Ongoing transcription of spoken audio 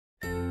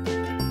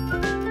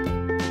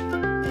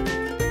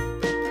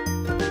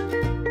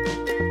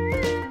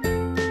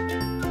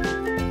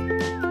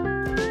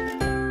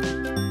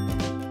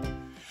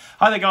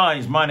Hi there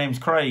guys, my name's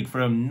Craig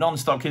from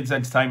Non-Stop Kids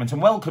Entertainment and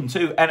welcome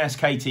to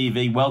NSK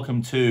TV,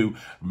 welcome to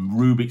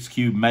Rubik's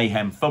Cube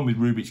Mayhem, fun with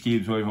Rubik's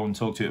Cubes, whatever you want to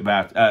talk to it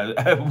about,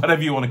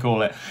 whatever you want to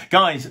call it.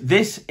 Guys,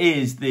 this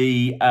is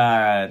the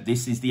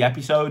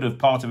episode of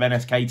part of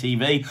NSK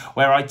TV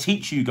where I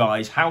teach you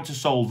guys how to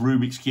solve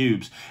Rubik's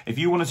Cubes. If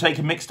you want to take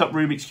a mixed up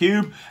Rubik's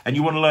Cube and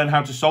you want to learn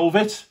how to solve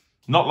it,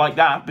 not like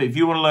that, but if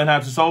you want to learn how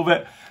to solve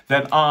it,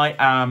 then I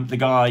am the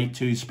guy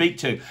to speak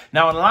to.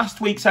 Now, in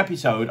last week's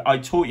episode, I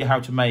taught you how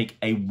to make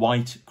a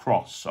white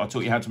cross.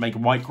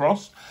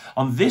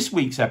 On this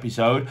week's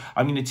episode,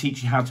 I'm going to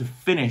teach you how to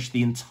finish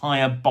the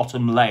entire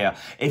bottom layer.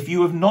 If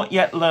you have not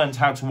yet learned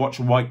how to watch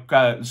a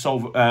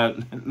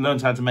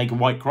learned how to make a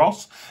white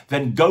cross,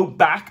 then go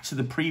back to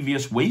the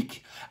previous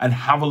week and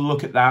have a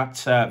look at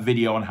that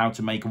video on how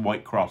to make a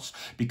white cross,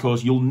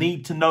 because you'll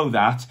need to know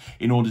that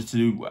in order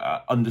to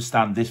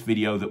understand this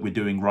video that we're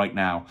doing right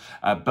now.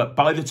 But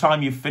by the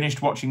time you've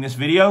finished watching this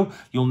video,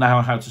 you'll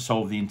know how to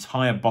solve the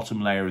entire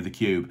bottom layer of the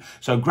cube.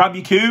 So grab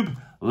your cube,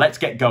 let's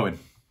get going.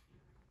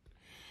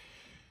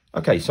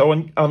 Okay, so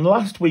on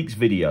last week's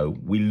video,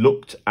 we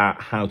looked at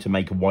how to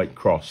make a white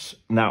cross.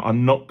 Now,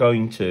 I'm not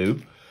going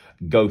to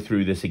go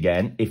through this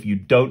again. If you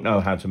don't know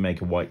how to make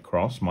a white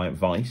cross, my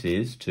advice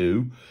is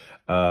to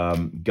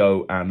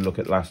go and look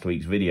at last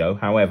week's video.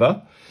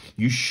 However,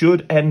 you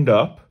should end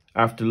up,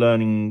 after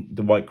learning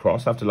the white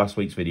cross, after last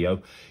week's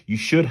video, you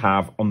should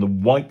have on the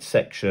white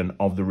section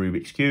of the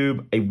Rubik's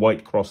Cube a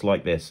white cross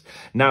like this.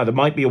 Now, there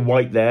might be a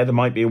white there, there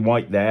might be a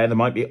white there, there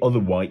might be other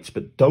whites,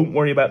 but don't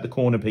worry about the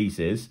corner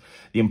pieces.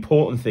 The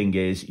important thing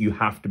is you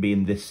have to be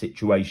in this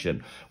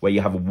situation where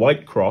you have a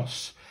white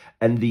cross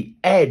and the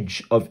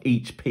edge of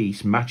each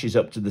piece matches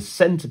up to the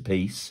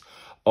centerpiece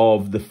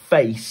of the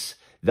face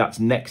that's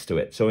next to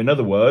it. So in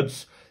other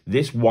words,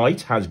 this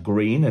white has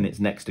green and it's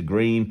next to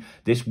green.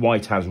 This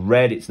white has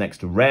red, it's next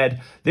to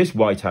red. This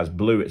white has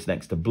blue, it's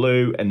next to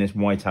blue. And this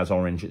white has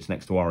orange, it's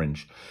next to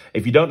orange.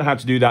 If you don't know how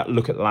to do that,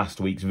 look at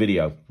last week's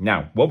video.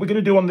 Now, what we're going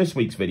to do on this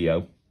week's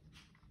video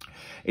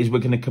is we're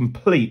going to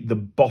complete the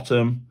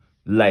bottom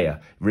layer.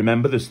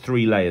 Remember, there's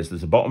three layers.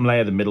 There's the bottom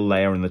layer, the middle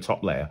layer, and the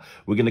top layer.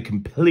 We're going to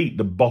complete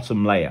the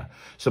bottom layer.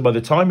 So by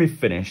the time we've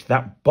finished,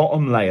 that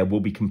bottom layer will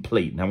be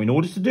complete. Now, in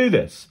order to do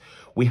this,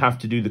 we have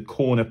to do the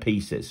corner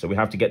pieces. So we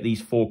have to get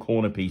these four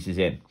corner pieces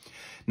in.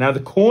 Now, the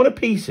corner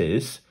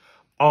pieces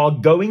are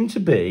going to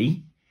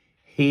be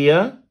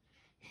here,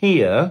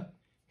 here,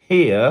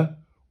 here,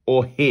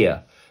 or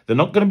here. They're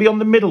not going to be on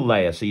the middle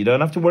layer, so you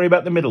don't have to worry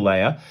about the middle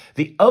layer.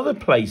 The other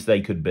place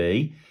they could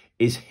be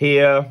is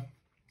here,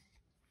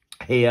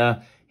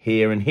 here,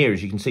 here, and here.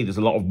 As you can see, there's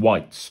a lot of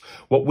whites.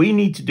 What we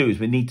need to do is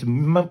we need to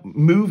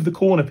move the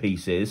corner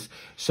pieces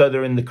so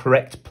they're in the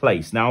correct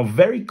place. Now, I'll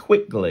very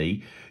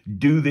quickly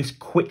do this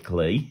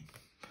quickly.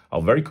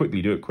 I'll very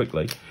quickly do it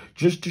quickly,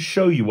 just to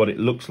show you what it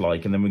looks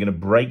like, and then we're going to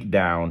break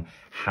down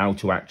how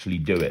to actually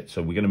do it.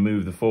 So we're going to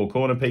move the four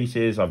corner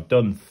pieces. I've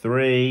done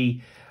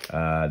three.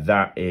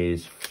 That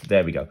is,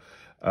 there we go.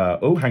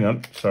 Oh, hang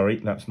on. Sorry,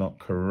 that's not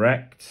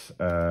correct.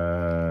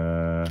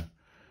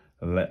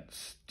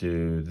 Let's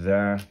do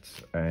that,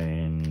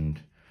 and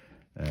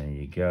there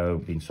you go.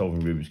 Been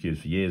solving Rubik's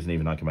Cubes for years, and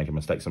even I can make a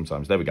mistake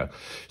sometimes. There we go.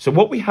 So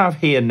what we have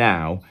here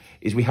now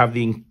is we have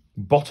the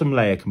bottom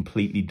layer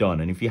completely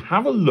done. And if you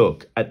have a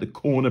look at the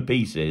corner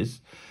pieces,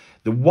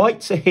 the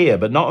whites are here,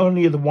 but not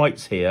only are the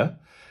whites here,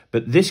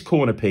 but this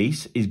corner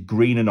piece is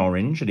green and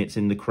orange, and it's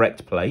in the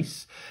correct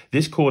place.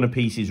 This corner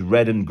piece is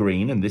red and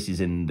green, and this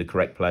is in the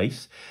correct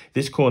place.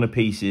 This corner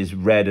piece is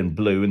red and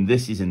blue, and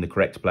this is in the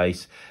correct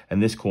place.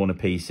 And this corner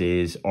piece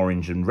is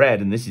orange and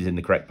red, and this is in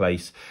the correct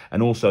place.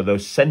 And also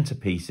those center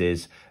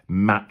pieces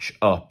match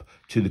up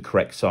to the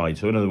correct side.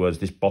 So in other words,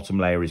 this bottom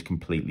layer is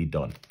completely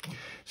done.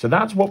 So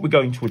that's what we're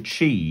going to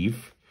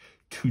achieve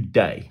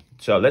today.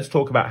 So let's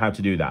talk about how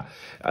to do that.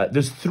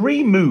 There's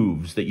three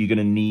moves that you're going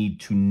to need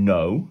to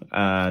know,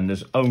 and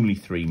there's only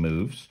three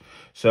moves.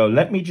 So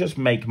let me just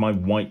make my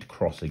white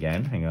cross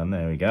again. Hang on,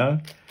 there we go.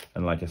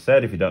 And like I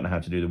said, if you don't know how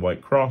to do the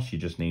white cross, you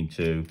just need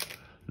to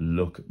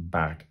look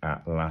back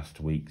at last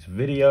week's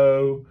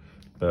video.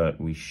 But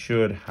we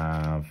should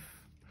have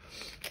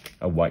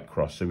a white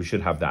cross, so we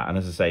should have that. And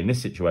as I say, in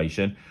this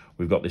situation,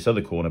 we've got this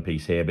other corner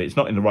piece here, but it's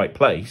not in the right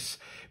place,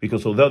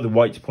 because although the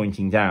white's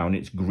pointing down,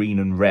 it's green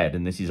and red,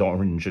 and this is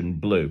orange and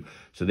blue.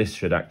 So this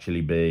should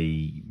actually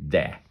be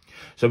there.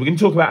 So we're going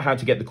to talk about how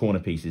to get the corner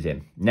pieces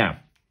in. Now,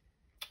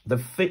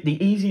 the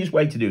easiest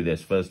way to do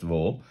this, first of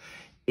all,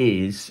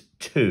 is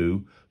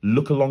to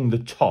look along the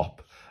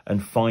top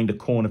and find a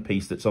corner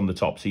piece that's on the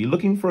top. So you're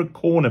looking for a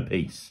corner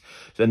piece.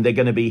 So then they're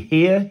going to be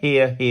here,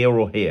 here, here,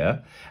 or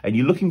here. And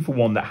you're looking for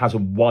one that has a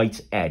white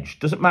edge.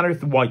 Doesn't matter if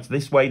the white's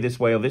this way,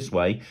 or this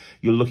way.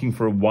 You're looking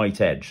for a white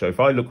edge. So if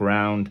I look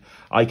around,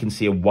 I can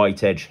see a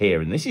white edge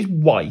here. And this is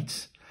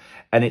white,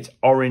 and it's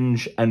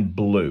orange and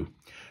blue.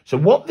 So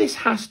what this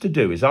has to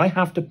do is I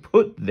have to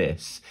put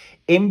this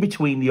in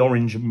between the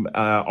orange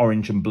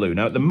and blue.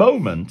 Now, at the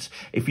moment,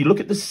 if you look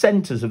at the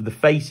centers of the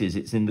faces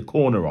it's in the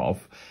corner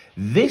of,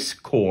 this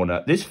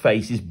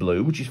face is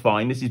blue, which is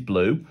fine. This is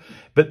blue.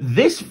 But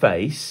this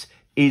face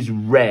is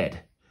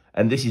red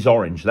and this is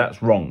orange.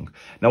 That's wrong.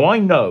 Now I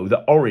know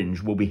that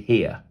orange will be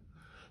here.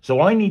 So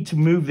I need to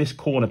move this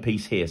corner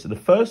piece here. So the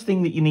first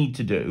thing that you need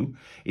to do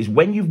is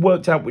when you've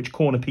worked out which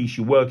corner piece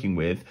you're working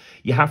with,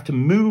 you have to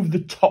move the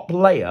top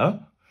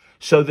layer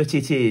so that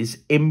it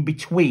is in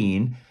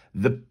between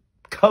the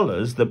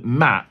colours that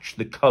match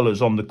the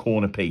colours on the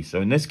corner piece.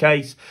 So in this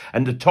case,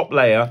 and the top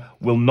layer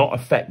will not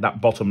affect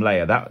that bottom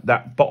layer.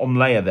 That bottom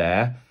layer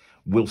there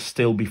will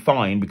still be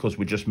fine because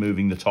we're just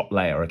moving the top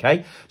layer,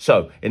 okay?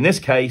 So in this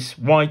case,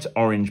 white,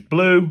 orange,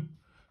 blue,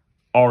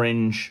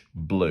 orange,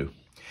 blue.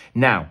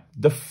 Now,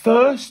 the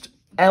first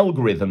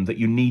algorithm that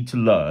you need to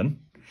learn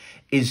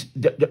is,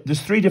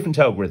 there's three different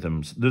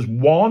algorithms. There's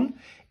one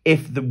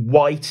if the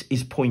white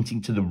is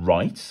pointing to the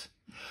right.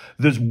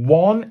 There's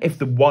one if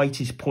the white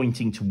is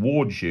pointing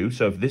towards you,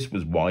 so if this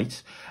was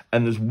white,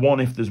 and there's one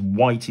if the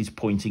white is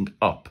pointing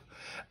up.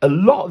 A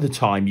lot of the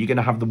time, you're going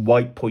to have the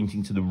white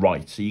pointing to the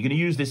right, so you're going to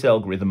use this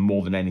algorithm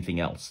more than anything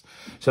else.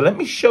 So let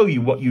me show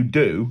you what you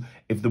do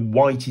if the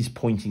white is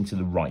pointing to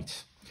the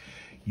right.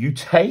 You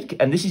take,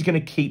 and this is going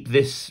to keep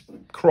this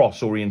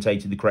cross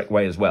orientated the correct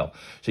way as well.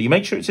 So you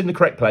make sure it's in the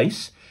correct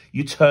place.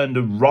 You turn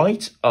the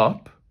right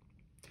up.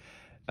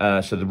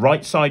 So the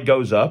right side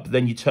goes up.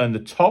 Then you turn the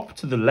top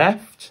to the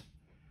left.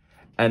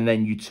 And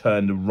then you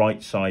turn the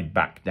right side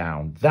back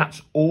down.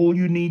 That's all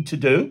you need to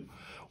do.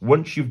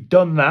 Once you've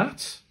done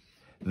that,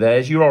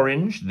 there's your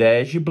orange,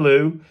 there's your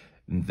blue,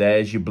 and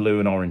there's your blue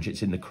and orange.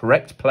 It's in the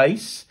correct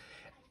place.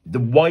 The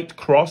white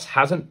cross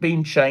hasn't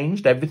been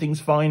changed.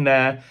 Everything's fine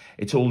there.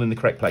 It's all in the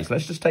correct place.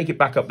 Let's just take it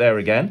back up there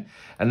again.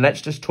 And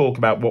let's just talk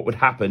about what would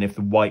happen if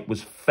the white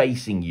was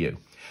facing you.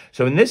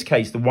 So in this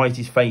case, the white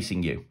is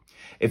facing you.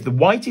 If the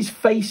white is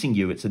facing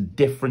you, it's a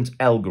different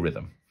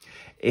algorithm.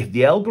 If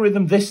the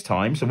algorithm this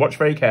time, so watch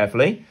very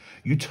carefully,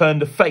 you turn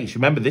the face.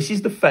 Remember, this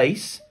is the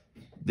face.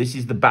 This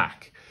is the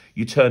back.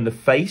 You turn the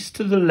face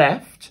to the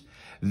left.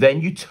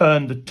 Then you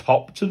turn the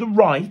top to the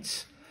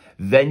right.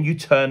 Then you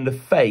turn the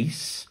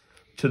face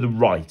to the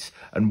right.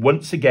 And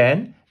once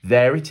again,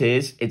 there it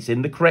is. It's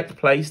in the correct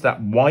place.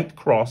 That white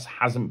cross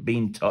hasn't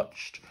been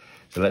touched.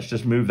 So let's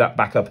just move that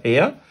back up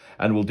here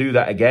and we'll do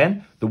that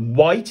again. The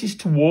white is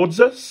towards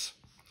us.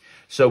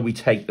 So we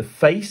take the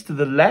face to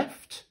the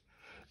left,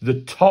 the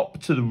top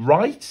to the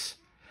right,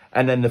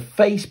 and then the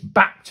face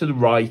back to the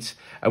right.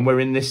 And we're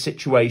in this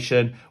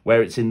situation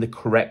where it's in the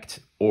correct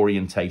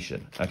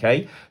orientation.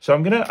 Okay, so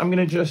I'm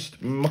gonna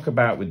just muck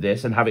about with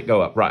this and have it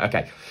go up. Right,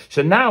 okay,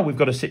 so now we've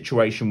got a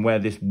situation where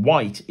this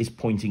white is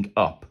pointing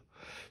up.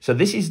 So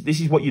this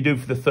is what you do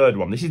for the third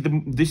one. This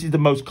is the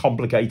most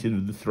complicated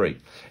of the three.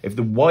 If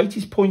the white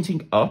is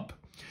pointing up,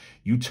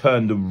 you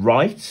turn the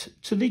right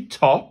to the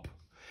top,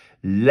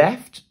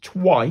 left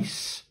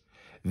twice,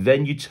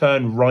 then you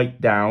turn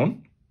right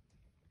down,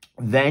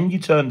 then you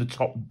turn the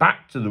top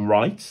back to the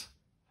right,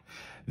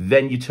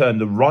 then you turn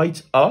the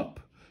right up,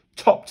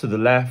 top to the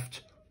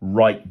left,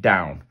 right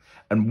down.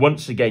 And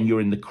once again,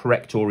 you're in the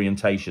correct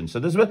orientation. So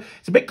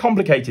it's a bit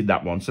complicated,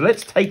 that one. So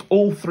let's take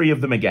all three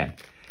of them again.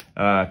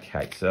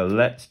 Okay, so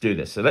let's do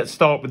this. So let's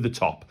start with the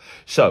top.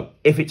 So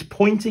if it's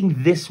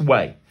pointing this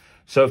way,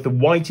 so if the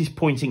white is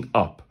pointing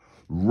up,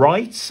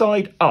 right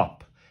side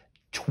up,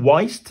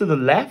 twice to the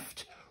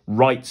left,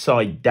 right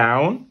side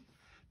down,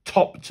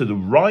 top to the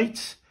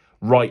right,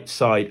 right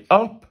side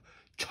up,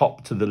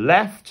 top to the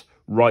left,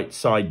 right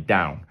side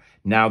down.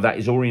 Now that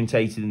is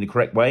orientated in the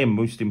correct way, and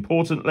most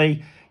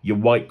importantly, your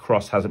white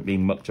cross hasn't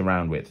been mucked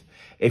around with.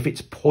 If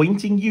it's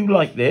pointing you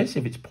like this,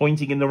 if it's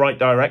pointing in the right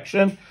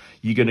direction,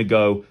 you're going to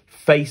go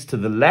face to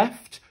the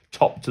left,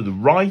 top to the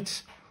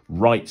right,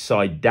 right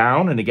side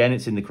down, and again,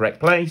 it's in the correct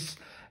place.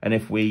 And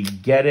if we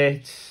get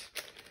it,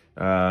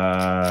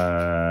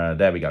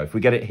 there we go. If we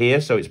get it here,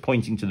 so it's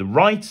pointing to the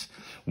right,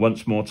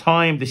 once more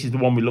time, this is the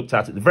one we looked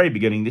at the very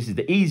beginning. This is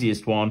the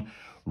easiest one.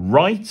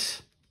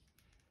 Right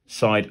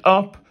side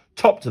up,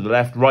 top to the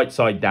left, right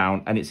side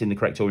down, and it's in the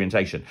correct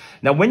orientation.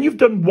 Now, when you've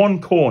done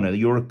one corner,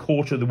 you're a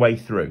quarter of the way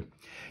through.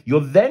 You're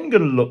then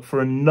going to look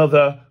for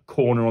another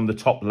corner on the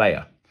top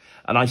layer.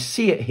 And I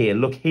see it here.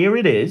 Look, here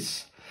it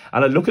is.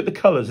 And I look at the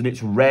colors and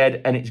it's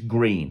red and it's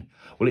green.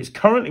 Well, it's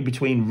currently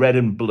between red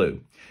and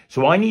blue.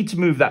 So I need to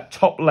move that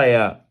top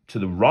layer to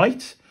the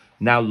right.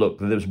 Now look,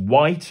 there's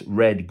white,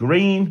 red,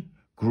 green,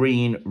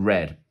 green,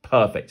 red.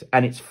 Perfect.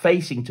 And it's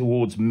facing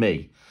towards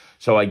me.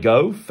 So I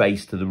go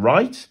face to the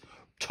right,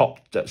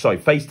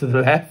 face to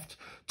the left,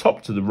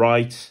 top to the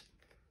right,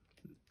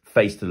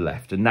 face to the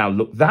left. And now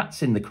look,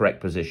 that's in the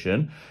correct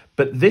position.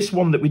 But this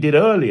one that we did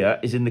earlier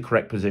is in the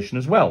correct position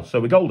as well. So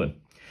we're golden.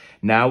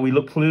 Now we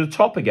look through the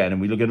top again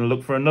and we're going to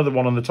look for another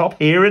one on the top.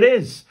 Here it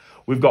is.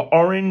 We've got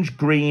orange,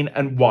 green,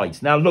 and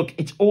white. Now, look,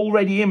 it's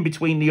already in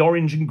between the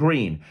orange and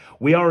green.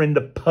 We are in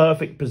the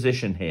perfect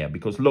position here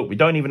because, look, we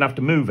don't even have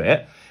to move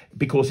it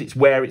because it's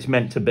where it's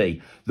meant to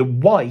be. The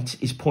white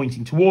is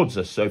pointing towards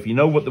us. So if you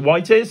know what the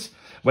white is,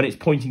 when it's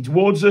pointing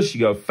towards us,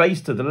 you go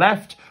face to the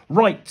left,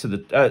 right to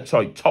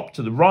the, top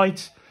to the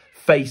right,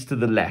 face to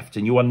the left.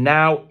 And you are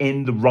now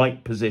in the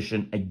right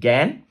position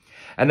again.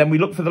 And then we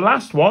look for the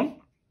last one,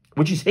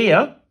 which is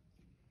here.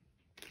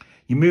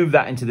 You move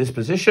that into this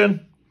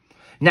position.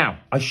 Now,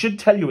 I should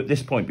tell you at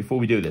this point, before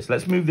we do this,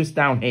 let's move this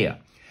down here.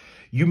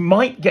 You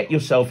might get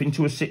yourself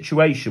into a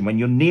situation when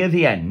you're near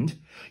the end,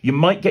 you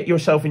might get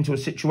yourself into a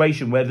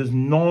situation where there's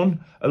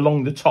none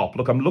along the top.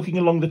 Look, I'm looking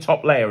along the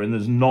top layer and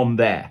there's none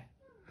there.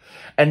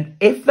 And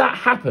if that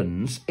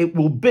happens, it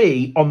will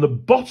be on the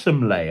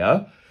bottom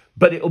layer,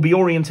 but it'll be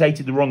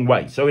orientated the wrong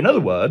way. So in other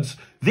words,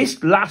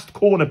 this last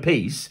corner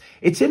piece,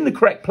 it's in the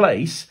correct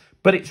place,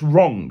 but it's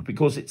wrong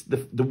because it's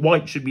the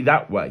white should be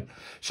that way.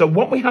 So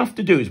what we have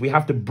to do is we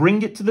have to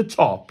bring it to the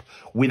top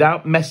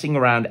without messing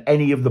around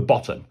any of the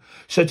bottom.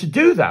 So to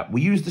do that,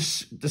 we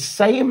use the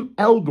same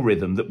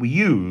algorithm that we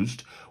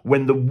used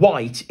when the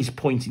white is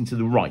pointing to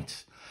the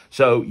right.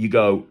 So you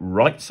go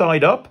right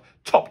side up,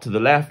 top to the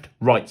left,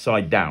 right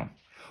side down.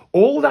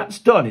 All that's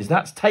done is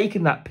that's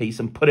taken that piece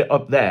and put it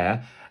up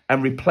there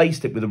and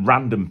replaced it with a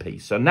random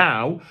piece. So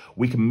now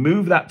we can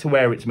move that to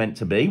where it's meant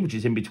to be, which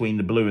is in between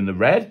the blue and the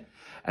red.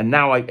 And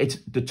now it's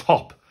the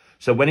top.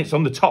 So when it's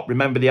on the top,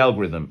 remember the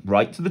algorithm.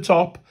 Right to the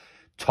top,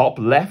 top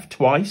left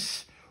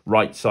twice,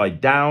 right side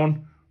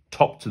down,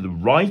 top to the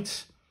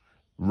right,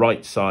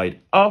 right side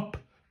up,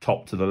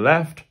 top to the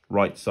left,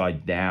 right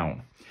side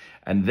down.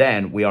 And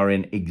then we are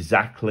in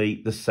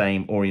exactly the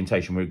same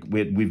orientation.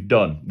 We're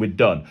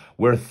done.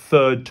 We're a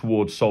third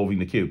towards solving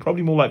the cube,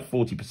 probably more like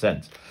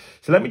 40%.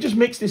 So let me just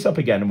mix this up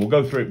again and we'll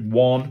go through it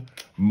one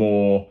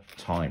more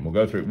time. We'll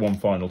go through it one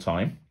final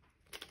time.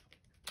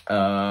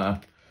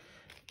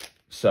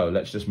 So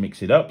let's just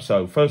mix it up.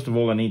 So first of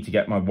all, I need to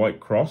get my white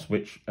cross,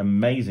 which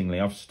amazingly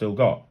I've still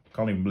got.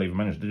 Can't even believe I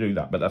managed to do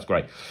that, but that's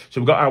great. So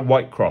we've got our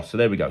white cross. So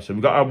there we go. So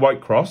we've got our white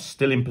cross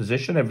still in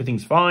position.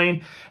 Everything's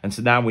fine. And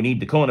so now we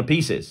need the corner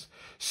pieces.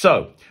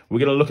 So we're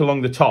going to look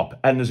along the top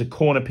and there's a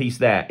corner piece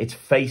there. It's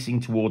facing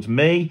towards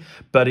me,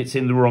 but it's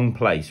in the wrong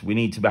place. We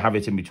need to have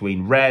it in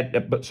between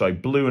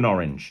blue and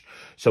orange.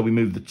 So we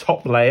move the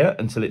top layer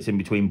until it's in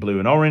between blue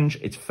and orange.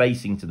 It's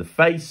facing to the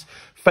face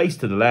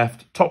to the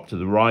left, top to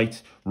the right,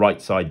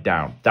 right side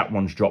down. That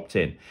one's dropped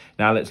in.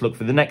 Now let's look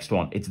for the next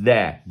one. It's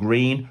there,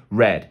 green,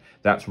 red.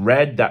 That's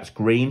red, that's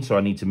green, so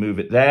I need to move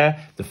it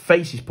there. The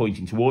face is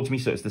pointing towards me,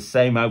 so it's the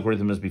same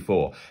algorithm as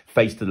before.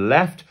 Face to the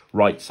left,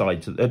 right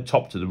side to the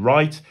top to the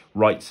right,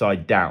 right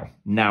side down.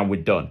 Now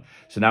we're done.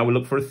 So now we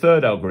look for a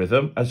third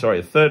algorithm, a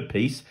third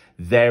piece.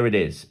 There it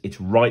is. It's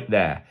right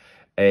there.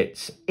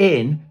 It's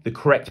in the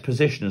correct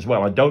position as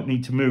well. I don't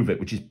need to move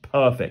it, which is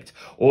perfect.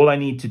 All I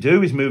need to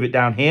do is move it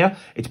down here.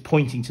 It's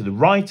pointing to the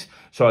right,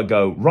 so I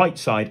go right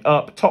side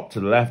up, top to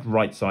the left,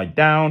 right side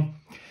down.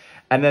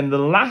 And then the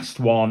last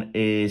one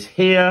is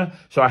here.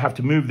 So I have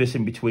to move this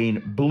in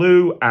between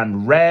blue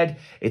and red.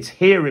 It's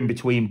here in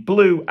between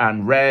blue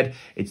and red.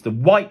 It's the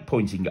white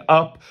pointing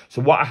up.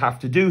 So what I have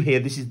to do here,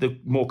 this is the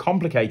more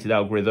complicated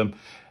algorithm,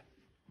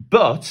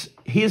 but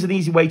here's an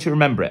easy way to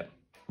remember it.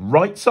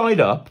 Right side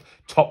up,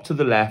 top to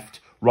the left,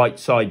 right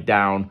side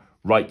down,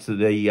 right to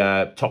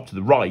the top to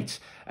the right.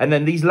 And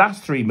then these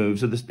last three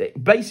moves are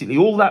basically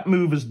all that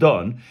move has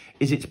done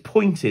is it's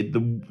pointed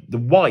the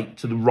white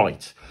to the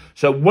right.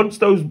 So once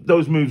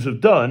those moves are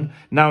done,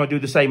 now I do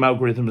the same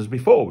algorithm as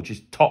before, which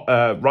is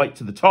right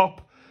to the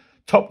top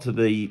to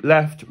the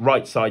left,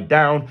 right side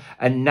down,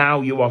 and now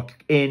you are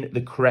in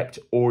the correct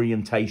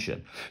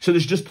orientation. So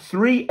there's just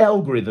three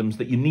algorithms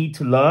that you need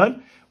to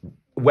learn.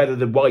 Whether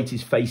the white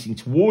is facing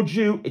towards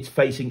you, it's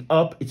facing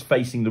up, it's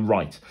facing the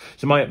right.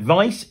 So my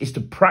advice is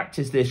to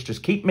practice this.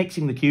 Just keep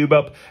mixing the cube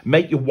up,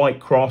 make your white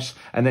cross,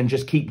 and then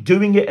just keep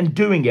doing it and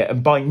doing it.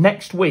 And by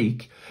next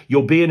week,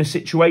 you'll be in a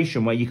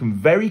situation where you can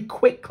very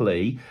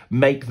quickly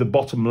make the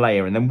bottom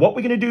layer. And then what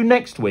we're going to do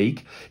next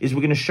week is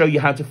we're going to show you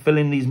how to fill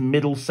in these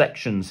middle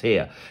sections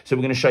here. So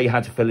we're going to show you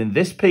how to fill in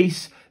this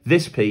piece,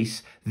 this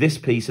piece, this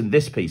piece, and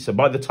this piece. So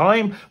by the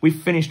time we've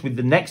finished with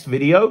the next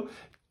video,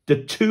 the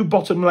two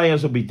bottom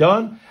layers will be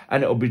done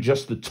and it'll be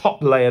just the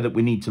top layer that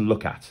we need to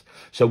look at.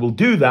 So we'll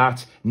do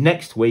that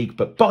next week,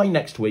 but by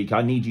next week,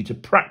 I need you to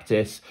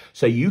practice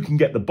so you can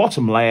get the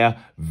bottom layer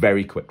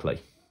very quickly.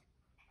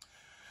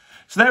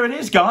 So there it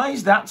is,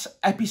 guys. That's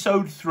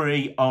episode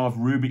 3 of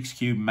Rubik's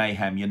Cube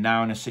Mayhem. You're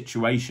now in a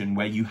situation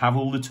where you have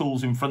all the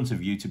tools in front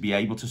of you to be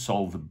able to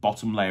solve the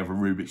bottom layer of a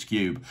Rubik's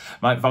Cube.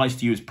 My advice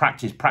to you is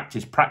practice,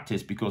 practice,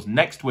 practice, because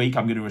next week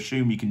I'm going to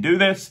assume you can do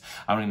this.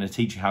 I'm going to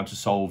teach you how to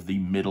solve the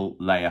middle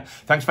layer.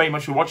 Thanks very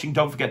much for watching.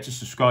 Don't forget to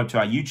subscribe to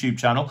our YouTube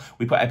channel.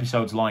 We put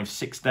episodes live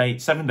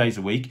 7 days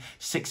a week,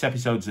 6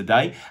 episodes a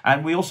day.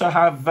 And we also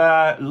have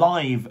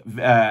live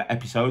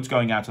episodes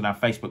going out on our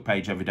Facebook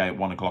page every day at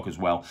 1 o'clock as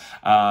well.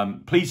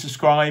 Please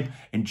subscribe,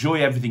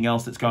 enjoy everything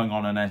else that's going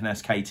on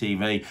NSK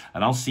TV,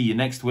 and I'll see you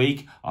next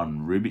week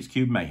on Rubik's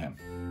Cube Mayhem.